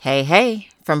Hey, hey,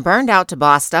 From Burned Out to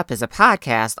Bossed Up is a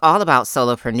podcast all about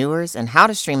solopreneurs and how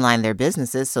to streamline their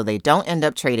businesses so they don't end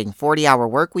up trading 40-hour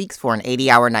work weeks for an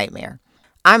 80-hour nightmare.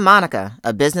 I'm Monica,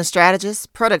 a business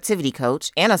strategist, productivity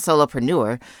coach, and a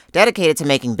solopreneur dedicated to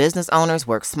making business owners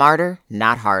work smarter,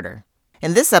 not harder.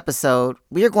 In this episode,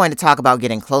 we are going to talk about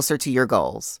getting closer to your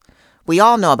goals. We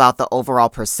all know about the overall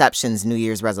perceptions New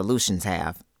Year's resolutions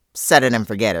have. Set it and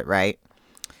forget it, right?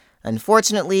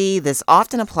 Unfortunately, this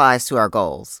often applies to our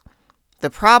goals.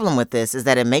 The problem with this is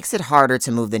that it makes it harder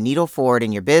to move the needle forward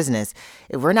in your business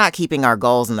if we're not keeping our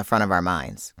goals in the front of our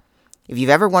minds. If you've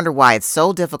ever wondered why it's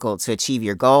so difficult to achieve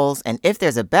your goals and if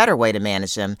there's a better way to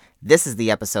manage them, this is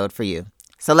the episode for you.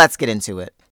 So let's get into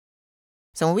it.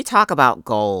 So when we talk about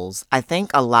goals, I think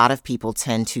a lot of people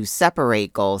tend to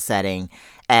separate goal setting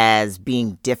as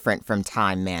being different from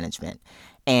time management.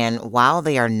 And while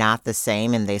they are not the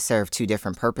same and they serve two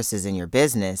different purposes in your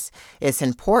business, it's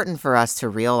important for us to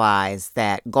realize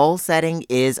that goal setting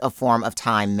is a form of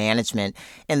time management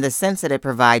in the sense that it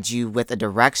provides you with a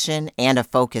direction and a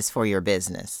focus for your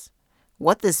business.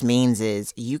 What this means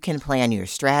is you can plan your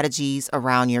strategies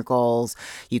around your goals,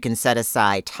 you can set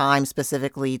aside time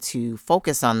specifically to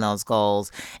focus on those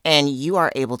goals, and you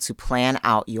are able to plan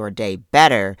out your day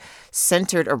better,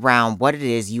 centered around what it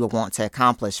is you want to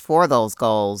accomplish for those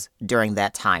goals during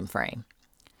that time frame.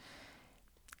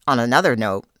 On another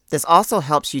note, this also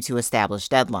helps you to establish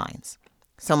deadlines.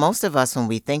 So most of us, when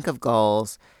we think of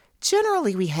goals,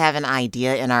 generally, we have an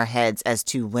idea in our heads as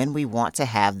to when we want to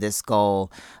have this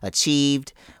goal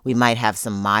achieved. We might have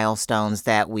some milestones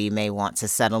that we may want to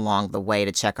set along the way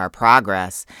to check our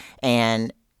progress.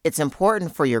 And it's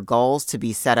important for your goals to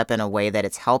be set up in a way that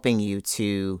it's helping you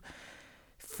to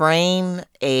frame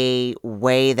a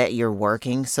way that you're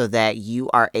working so that you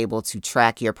are able to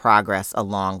track your progress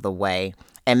along the way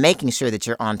and making sure that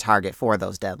you're on target for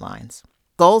those deadlines.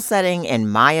 Goal setting, in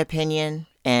my opinion,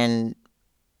 and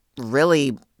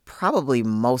really probably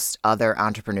most other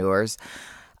entrepreneurs,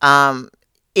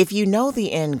 if you know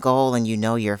the end goal and you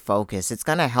know your focus, it's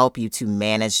going to help you to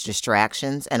manage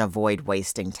distractions and avoid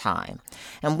wasting time.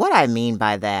 And what I mean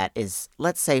by that is,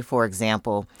 let's say, for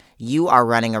example, you are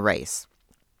running a race.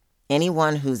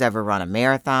 Anyone who's ever run a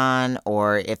marathon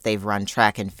or if they've run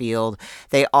track and field,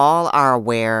 they all are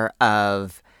aware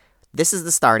of this is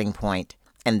the starting point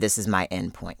and this is my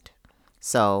end point.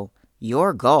 So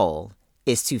your goal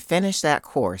is to finish that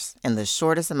course in the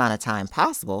shortest amount of time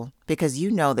possible because you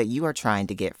know that you are trying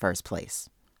to get first place.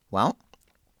 Well,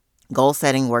 goal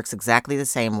setting works exactly the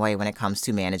same way when it comes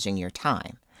to managing your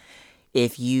time.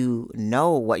 If you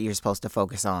know what you're supposed to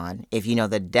focus on, if you know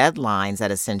the deadlines that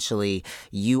essentially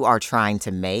you are trying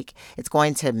to make, it's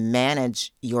going to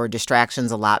manage your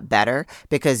distractions a lot better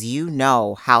because you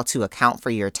know how to account for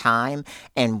your time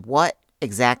and what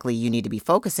exactly you need to be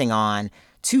focusing on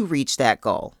to reach that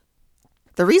goal.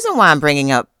 The reason why I'm bringing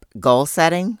up goal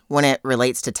setting when it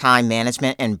relates to time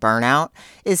management and burnout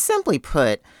is simply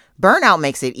put, burnout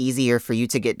makes it easier for you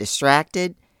to get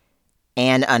distracted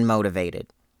and unmotivated.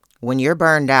 When you're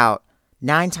burned out,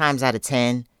 9 times out of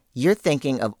 10, you're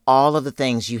thinking of all of the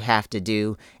things you have to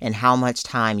do and how much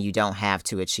time you don't have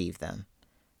to achieve them.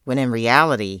 When in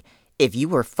reality, if you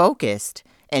were focused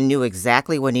and knew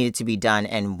exactly what needed to be done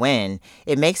and when,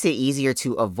 it makes it easier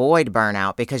to avoid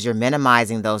burnout because you're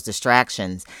minimizing those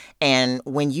distractions. And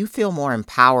when you feel more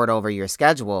empowered over your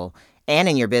schedule and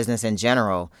in your business in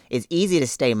general, it's easy to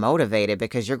stay motivated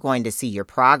because you're going to see your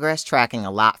progress tracking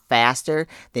a lot faster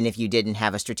than if you didn't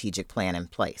have a strategic plan in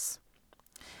place.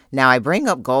 Now, I bring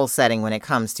up goal setting when it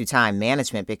comes to time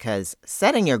management because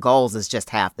setting your goals is just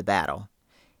half the battle.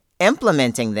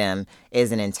 Implementing them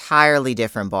is an entirely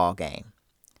different ballgame.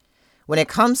 When it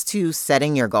comes to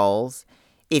setting your goals,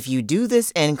 if you do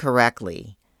this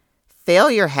incorrectly,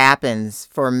 failure happens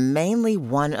for mainly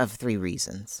one of 3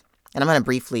 reasons. And I'm going to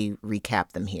briefly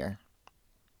recap them here.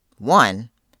 1,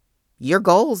 your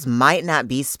goals might not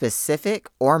be specific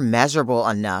or measurable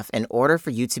enough in order for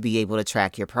you to be able to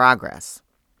track your progress.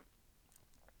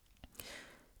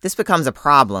 This becomes a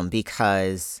problem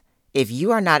because if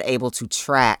you are not able to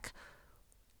track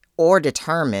or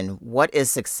determine what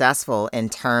is successful in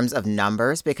terms of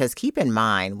numbers, because keep in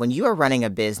mind, when you are running a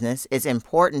business, it's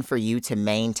important for you to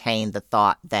maintain the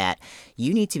thought that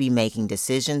you need to be making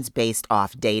decisions based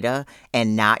off data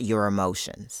and not your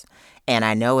emotions. And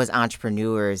I know as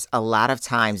entrepreneurs, a lot of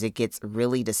times it gets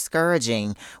really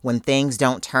discouraging when things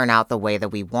don't turn out the way that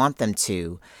we want them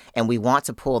to. And we want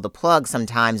to pull the plug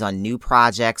sometimes on new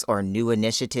projects or new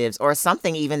initiatives or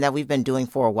something even that we've been doing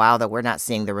for a while that we're not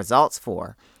seeing the results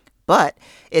for. But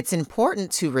it's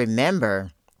important to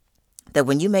remember that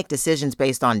when you make decisions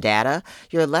based on data,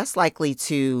 you're less likely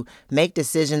to make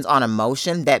decisions on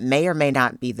emotion that may or may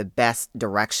not be the best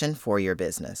direction for your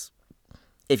business.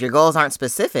 If your goals aren't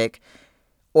specific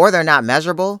or they're not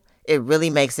measurable, it really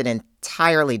makes it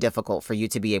entirely difficult for you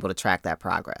to be able to track that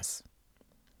progress.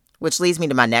 Which leads me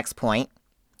to my next point.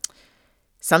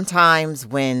 Sometimes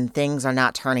when things are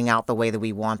not turning out the way that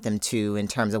we want them to in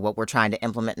terms of what we're trying to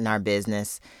implement in our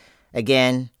business,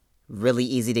 again, really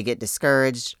easy to get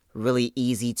discouraged, really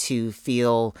easy to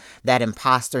feel that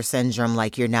imposter syndrome,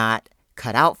 like you're not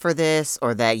cut out for this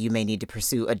or that you may need to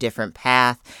pursue a different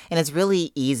path. And it's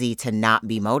really easy to not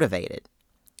be motivated.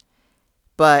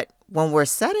 But when we're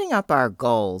setting up our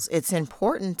goals, it's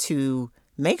important to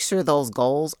make sure those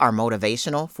goals are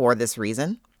motivational for this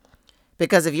reason.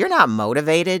 Because if you're not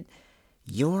motivated,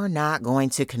 you're not going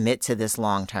to commit to this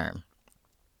long term.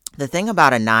 The thing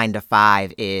about a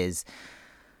 9-to-5 is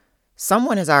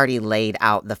someone has already laid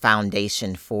out the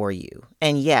foundation for you.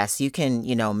 And yes, you can,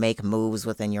 make moves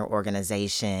within your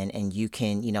organization and you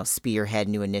can, spearhead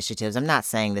new initiatives. I'm not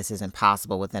saying this isn't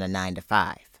possible within a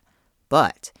 9-to-5.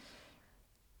 But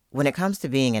when it comes to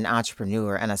being an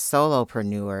entrepreneur and a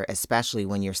solopreneur, especially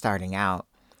when you're starting out,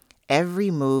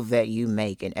 every move that you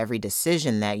make and every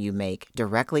decision that you make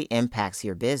directly impacts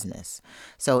your business.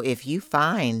 So if you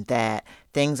find that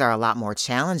things are a lot more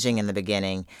challenging in the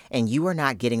beginning and you are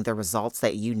not getting the results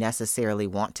that you necessarily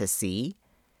want to see,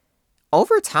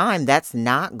 over time, that's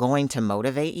not going to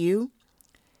motivate you.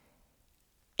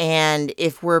 And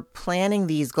if we're planning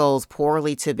these goals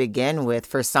poorly to begin with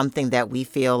for something that we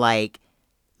feel like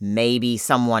maybe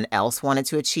someone else wanted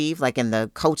to achieve, like in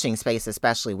the coaching space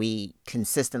especially, we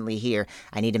consistently hear,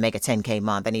 I need to make a 10K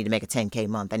month, I need to make a 10K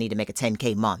month, I need to make a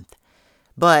 10K month.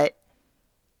 But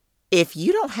if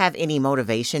you don't have any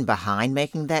motivation behind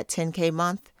making that 10K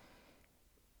month,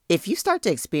 if you start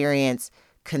to experience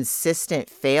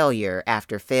consistent failure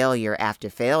after failure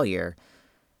after failure,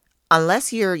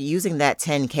 unless you're using that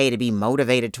 10K to be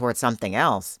motivated towards something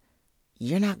else,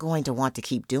 you're not going to want to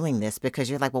keep doing this because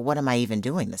you're like, well, what am I even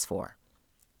doing this for?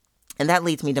 And that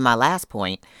leads me to my last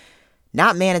point,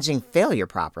 not managing failure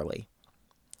properly.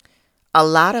 A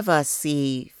lot of us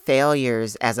see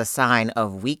failures as a sign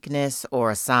of weakness or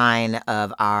a sign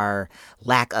of our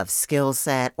lack of skill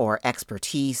set or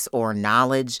expertise or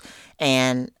knowledge.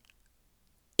 And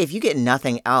if you get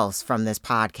nothing else from this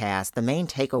podcast, the main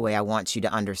takeaway I want you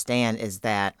to understand is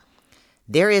that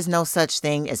there is no such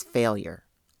thing as failure.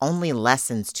 Only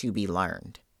lessons to be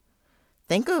learned.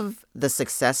 Think of the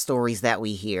success stories that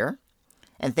we hear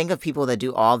and think of people that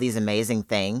do all these amazing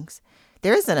things.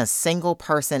 There isn't a single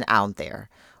person out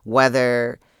there,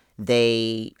 whether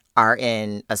they are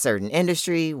in a certain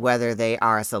industry, whether they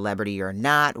are a celebrity or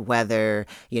not, whether,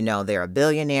 they're a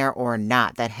billionaire or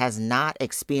not, that has not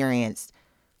experienced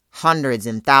hundreds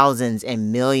and thousands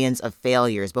and millions of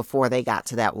failures before they got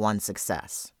to that one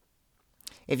success.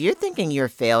 If you're thinking your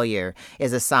failure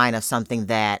is a sign of something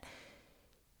that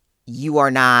you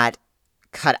are not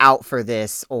cut out for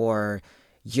this, or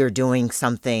you're doing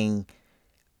something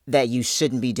that you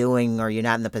shouldn't be doing, or you're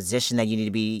not in the position that you need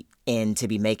to be in to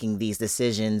be making these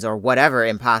decisions, or whatever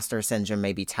imposter syndrome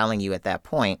may be telling you at that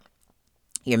point,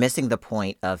 you're missing the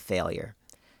point of failure.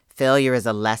 Failure is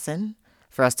a lesson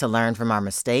for us to learn from our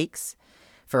mistakes,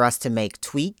 for us to make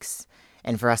tweaks,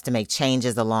 and for us to make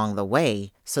changes along the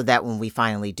way so that when we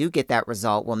finally do get that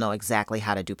result, we'll know exactly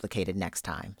how to duplicate it next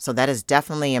time. So that is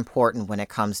definitely important when it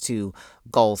comes to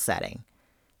goal setting.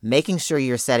 Making sure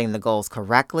you're setting the goals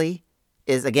correctly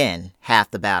is, again, half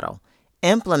the battle.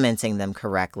 Implementing them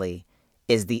correctly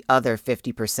is the other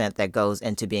 50% that goes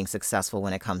into being successful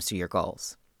when it comes to your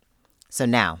goals. So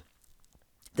now,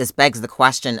 this begs the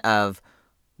question of,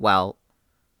 well,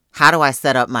 how do I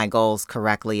set up my goals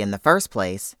correctly in the first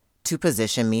place to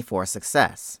position me for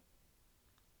success?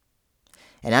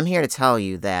 And I'm here to tell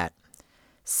you that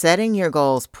setting your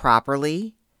goals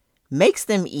properly makes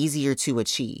them easier to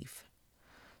achieve.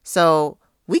 So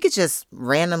we could just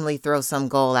randomly throw some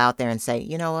goal out there and say,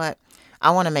 you know what?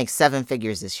 I want to make 7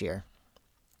 figures this year.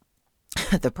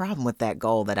 The problem with that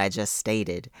goal that I just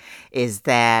stated is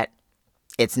that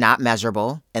it's not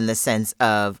measurable in the sense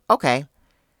of, okay,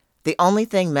 the only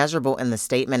thing measurable in the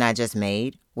statement I just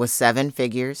made was 7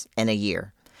 figures in a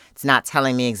year. It's not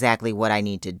telling me exactly what I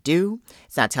need to do.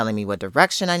 It's not telling me what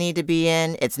direction I need to be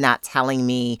in. It's not telling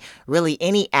me really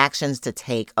any actions to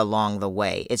take along the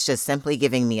way. It's just simply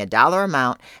giving me a dollar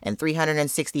amount and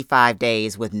 365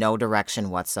 days with no direction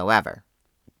whatsoever.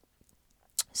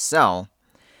 So,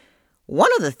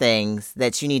 one of the things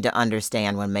that you need to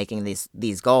understand when making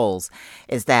these goals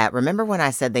is that, remember when I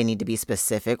said they need to be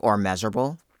specific or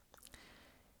measurable?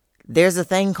 There's a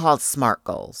thing called SMART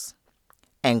goals,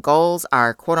 and goals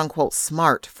are quote unquote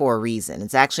SMART for a reason.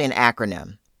 It's actually an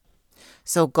acronym.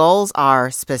 So goals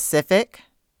are specific,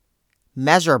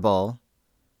 measurable,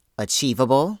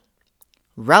 achievable,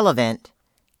 relevant,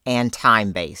 and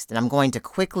time-based. And I'm going to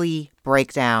quickly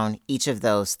break down each of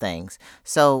those things.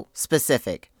 So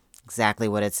specific, exactly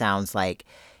what it sounds like.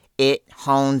 It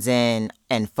hones in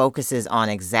and focuses on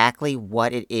exactly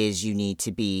what it is you need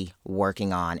to be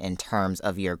working on in terms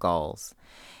of your goals.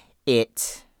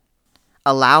 It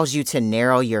allows you to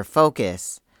narrow your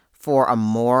focus for a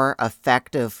more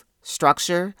effective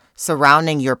structure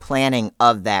surrounding your planning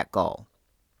of that goal.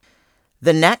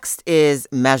 The next is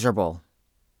measurable.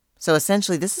 So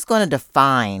essentially, this is going to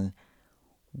define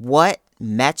what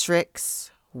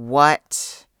metrics,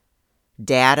 what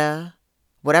data,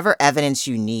 whatever evidence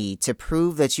you need to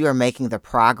prove that you are making the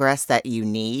progress that you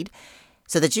need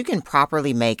so that you can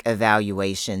properly make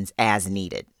evaluations as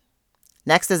needed.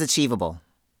 Next is achievable.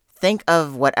 Think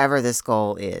of whatever this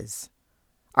goal is.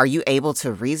 Are you able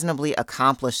to reasonably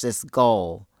accomplish this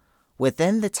goal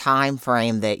within the time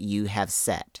frame that you have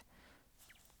set?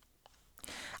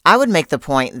 I would make the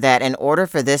point that in order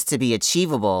for this to be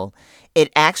achievable,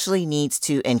 it actually needs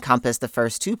to encompass the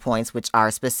first 2 points, which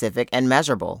are specific and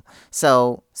measurable.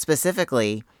 So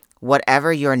specifically,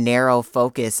 whatever your narrow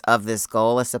focus of this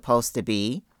goal is supposed to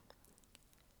be,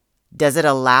 does it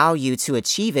allow you to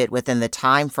achieve it within the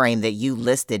time frame that you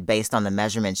listed based on the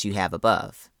measurements you have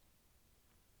above?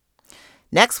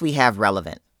 Next, we have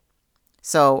relevant.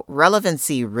 So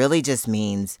relevancy really just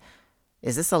means,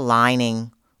 is this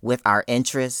aligning with our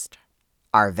interest,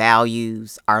 our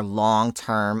values, our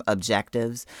long-term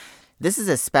objectives? This is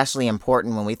especially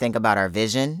important when we think about our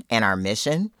vision and our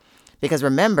mission, because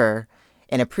remember,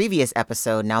 in a previous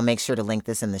episode, and I'll make sure to link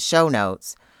this in the show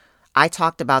notes, I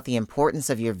talked about the importance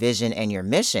of your vision and your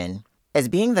mission as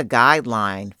being the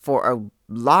guideline for a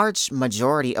large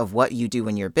majority of what you do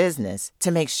in your business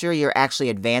to make sure you're actually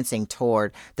advancing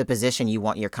toward the position you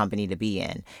want your company to be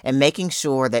in. And making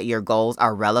sure that your goals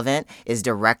are relevant is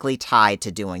directly tied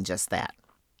to doing just that.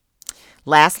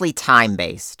 Lastly,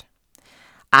 time-based.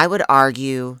 I would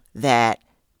argue that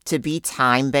to be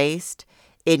time-based,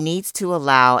 it needs to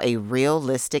allow a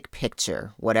realistic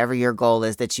picture, whatever your goal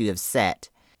is that you have set,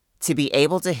 to be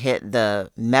able to hit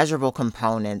the measurable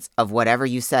components of whatever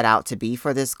you set out to be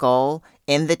for this goal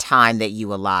in the time that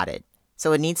you allotted.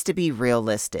 So it needs to be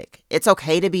realistic. It's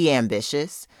okay to be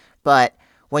ambitious, but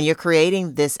when you're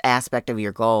creating this aspect of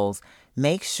your goals,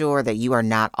 make sure that you are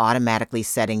not automatically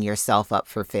setting yourself up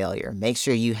for failure. Make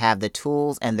sure you have the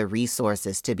tools and the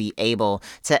resources to be able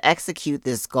to execute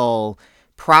this goal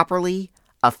properly,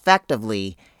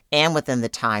 effectively, and within the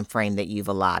time frame that you've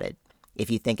allotted. If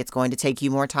you think it's going to take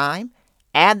you more time,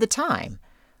 add the time,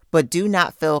 but do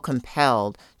not feel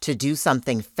compelled to do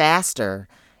something faster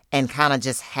and kind of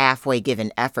just halfway give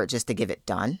an effort just to give it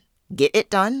done. Get it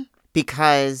done,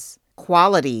 because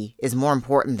quality is more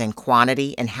important than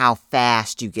quantity and how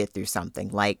fast you get through something.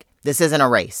 Like, this isn't a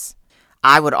race.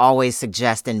 I would always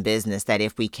suggest in business that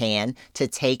if we can, to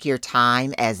take your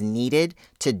time as needed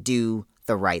to do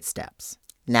the right steps.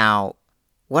 Now,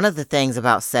 one of the things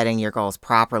about setting your goals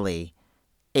properly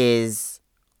is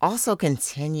also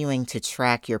continuing to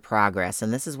track your progress.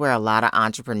 And this is where a lot of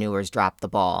entrepreneurs drop the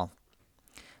ball.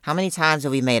 How many times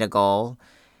have we made a goal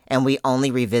and we only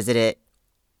revisit it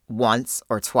once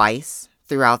or twice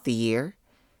throughout the year?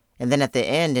 And then at the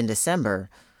end in December,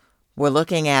 we're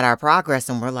looking at our progress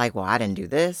and we're like, well, I didn't do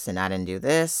this and I didn't do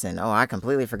this. And oh, I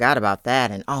completely forgot about that.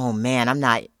 And oh man, I'm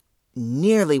not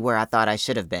nearly where I thought I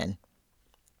should have been.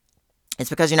 It's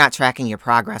because you're not tracking your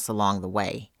progress along the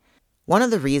way. One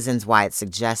of the reasons why it's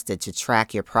suggested to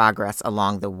track your progress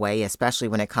along the way, especially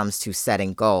when it comes to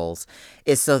setting goals,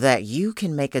 is so that you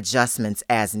can make adjustments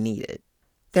as needed.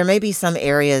 There may be some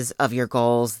areas of your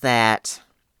goals that,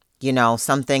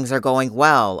 some things are going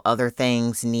well. Other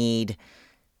things need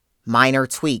minor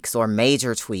tweaks or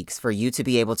major tweaks for you to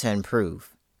be able to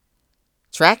improve.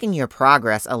 Tracking your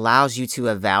progress allows you to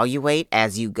evaluate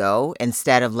as you go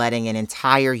instead of letting an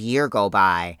entire year go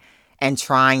by and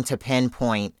trying to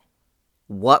pinpoint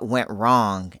what went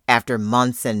wrong after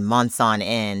months and months on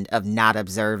end of not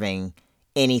observing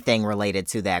anything related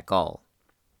to that goal.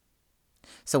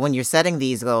 So when you're setting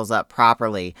these goals up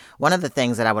properly, one of the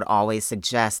things that I would always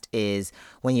suggest is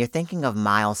when you're thinking of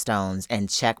milestones and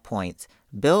checkpoints,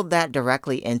 build that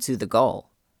directly into the goal.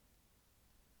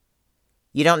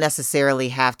 You don't necessarily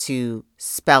have to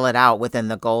spell it out within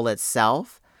the goal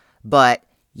itself, but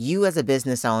you as a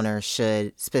business owner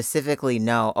should specifically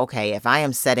know, okay, if I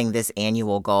am setting this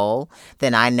annual goal,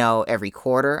 then I know every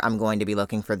quarter I'm going to be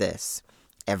looking for this.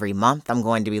 Every month, I'm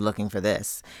going to be looking for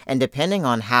this. And depending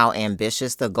on how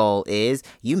ambitious the goal is,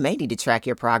 you may need to track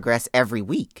your progress every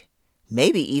week,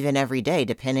 maybe even every day,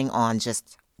 depending on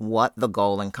just what the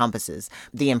goal encompasses.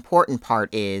 The important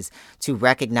part is to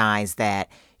recognize that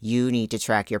you need to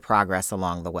track your progress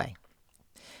along the way.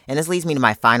 And this leads me to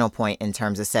my final point in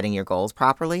terms of setting your goals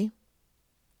properly.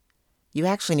 You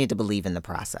actually need to believe in the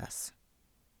process.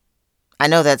 I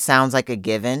know that sounds like a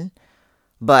given,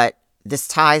 but this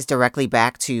ties directly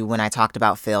back to when I talked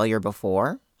about failure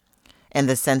before, in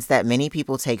the sense that many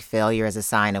people take failure as a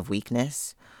sign of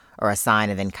weakness or a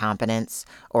sign of incompetence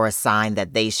or a sign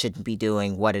that they shouldn't be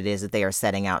doing what it is that they are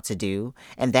setting out to do.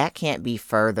 And that can't be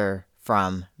further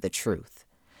from the truth.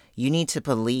 You need to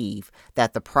believe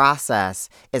that the process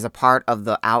is a part of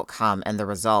the outcome and the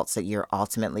results that you're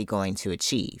ultimately going to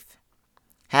achieve.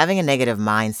 Having a negative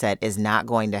mindset is not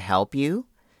going to help you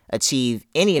achieve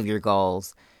any of your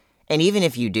goals. And even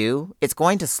if you do, it's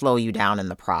going to slow you down in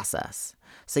the process.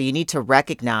 So you need to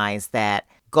recognize that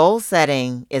goal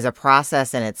setting is a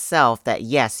process in itself that,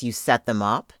 yes, you set them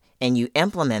up and you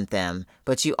implement them,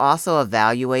 but you also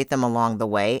evaluate them along the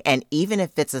way. And even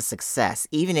if it's a success,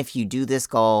 even if you do this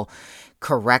goal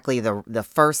correctly the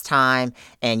first time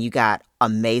and you got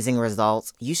amazing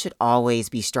results, you should always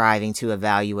be striving to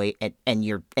evaluate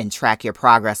and track your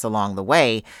progress along the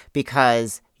way,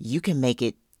 because you can make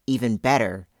it even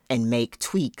better and make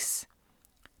tweaks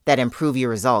that improve your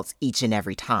results each and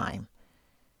every time.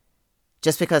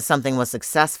 Just because something was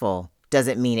successful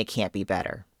doesn't mean it can't be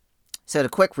better. So to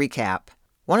quick recap,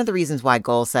 one of the reasons why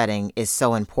goal setting is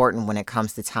so important when it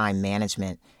comes to time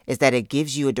management is that it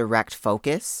gives you a direct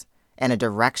focus and a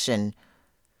direction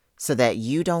so that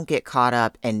you don't get caught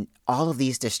up in all of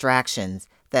these distractions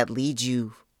that lead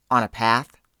you on a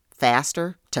path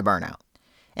faster to burnout.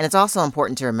 And it's also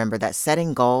important to remember that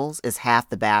setting goals is half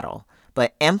the battle,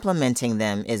 but implementing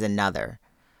them is another.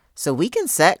 So we can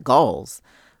set goals,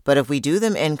 but if we do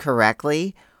them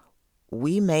incorrectly,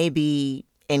 we may be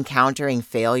encountering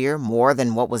failure more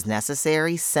than what was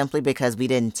necessary simply because we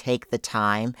didn't take the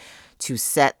time to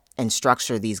set and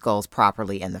structure these goals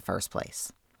properly in the first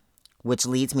place. Which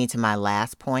leads me to my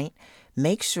last point.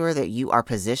 Make sure that you are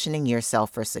positioning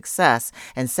yourself for success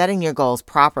and setting your goals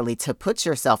properly to put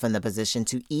yourself in the position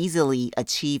to easily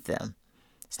achieve them.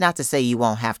 It's not to say you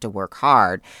won't have to work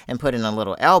hard and put in a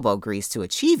little elbow grease to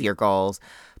achieve your goals,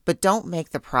 but don't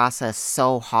make the process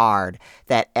so hard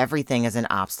that everything is an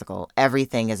obstacle,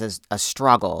 everything is a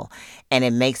struggle, and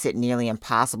it makes it nearly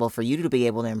impossible for you to be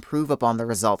able to improve upon the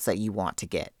results that you want to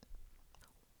get.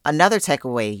 Another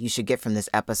takeaway you should get from this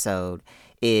episode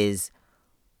is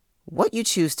what you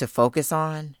choose to focus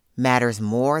on matters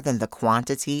more than the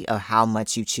quantity of how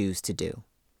much you choose to do.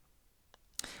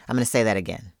 I'm going to say that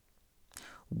again.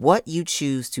 What you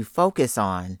choose to focus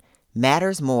on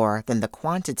matters more than the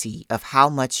quantity of how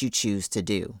much you choose to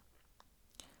do.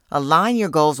 Align your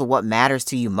goals with what matters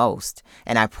to you most,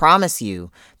 and I promise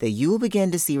you that you will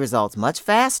begin to see results much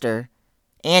faster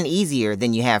and easier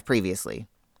than you have previously.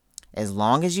 As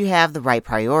long as you have the right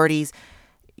priorities,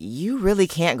 you really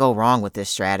can't go wrong with this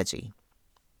strategy.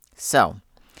 So,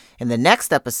 in the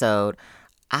next episode,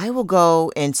 I will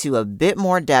go into a bit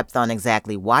more depth on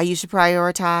exactly why you should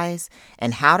prioritize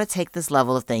and how to take this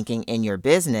level of thinking in your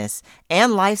business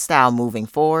and lifestyle moving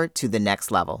forward to the next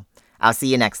level. I'll see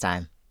you next time.